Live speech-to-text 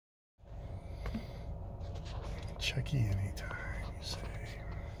Checky anytime, you say.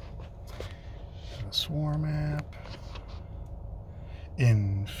 Got a swarm app.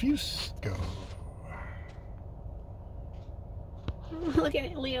 Infusco. Look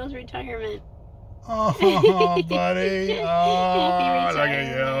at Leo's retirement. Oh, buddy. Oh, look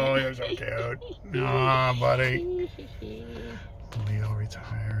at you. You're so cute. Oh, buddy. Leo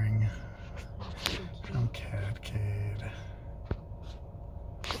retiring from Catcade.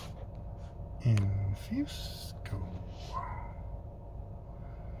 Infusco.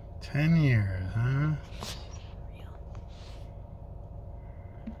 10 years, huh?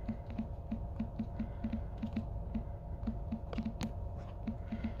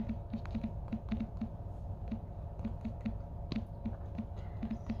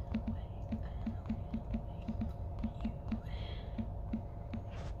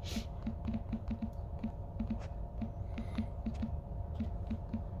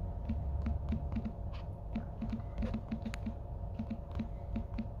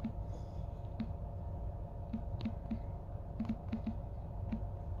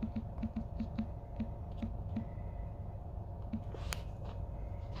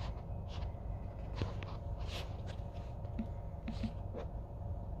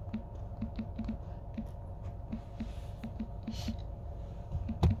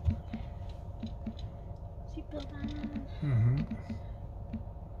 Mm-hmm.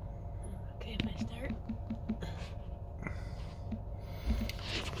 Okay, if I start.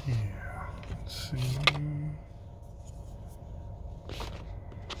 Yeah, let's see.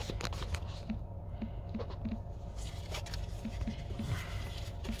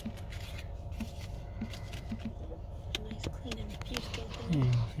 Nice clean Infusco.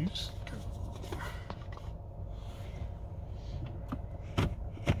 Infusco.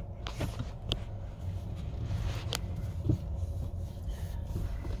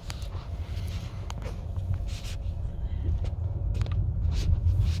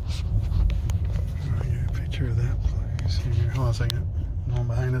 Of that place. Here, hold on a second. No one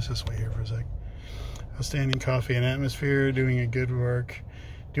behind us. Just wait here for a sec. Outstanding coffee and atmosphere. Doing a good work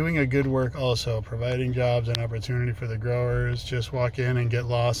also. Providing jobs and opportunity for the growers. Just walk in and get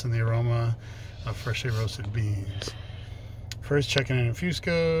lost in the aroma of freshly roasted beans. First check-in in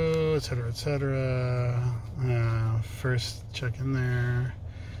Infusco, etc., etc. First check in there.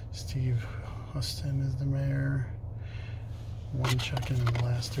 Steve Huston is the mayor. One check-in in the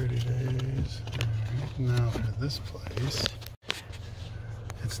last 30 days. Alright, now for this place.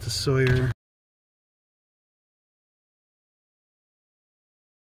 It's the Sawyer.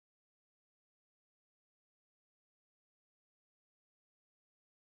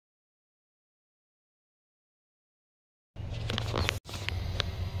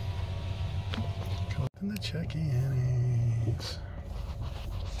 Collecting the check-ins.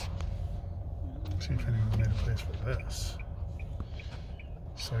 See if anyone made a place for this.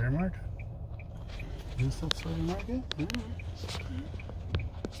 Sawyer Market. Is this Sawyer Market? Yeah.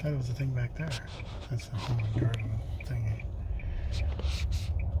 That was the thing back there. That's the home and garden thingy.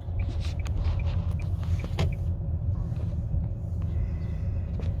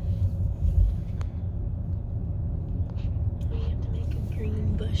 We have to make a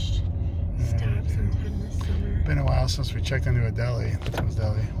green bush stop sometime this summer. Been a while since we checked into a deli. When was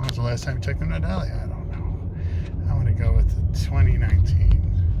the last time we checked into a deli? I don't know. I'm gonna go with the 2019.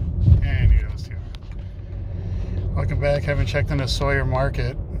 And you those two. Welcome back. Haven't checked into Sawyer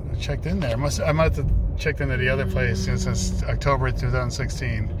Market. I checked in there. I might have checked into the other place since October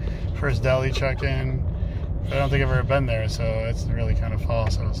 2016. First deli check-in. I don't think I've ever been there, so it's really kind of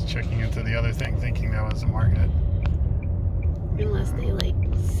false. I was checking into the other thing, thinking that was the market. Unless they like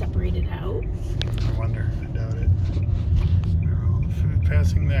separate it out. I wonder. I doubt it. There are all the food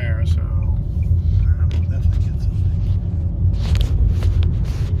passing there, so we'll definitely get something.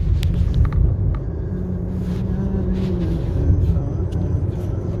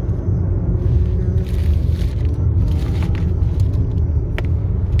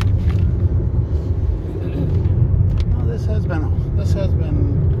 This has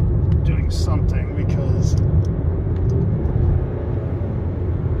been doing something because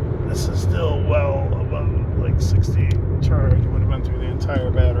this is still well above like 60 charge. It would have been through the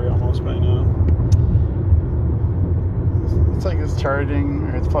entire battery almost by now. It's like it's charging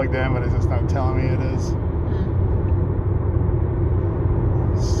or it's plugged in, but it's just not telling me it is.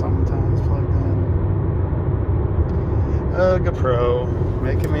 Sometimes plugged in. GoPro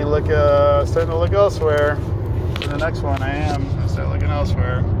making me look starting to look elsewhere. The next one I start looking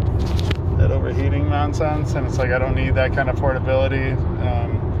elsewhere. That overheating nonsense, and it's like I don't need that kind of portability,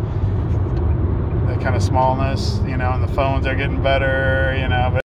 that kind of smallness, you know, and the phones are getting better, you know, but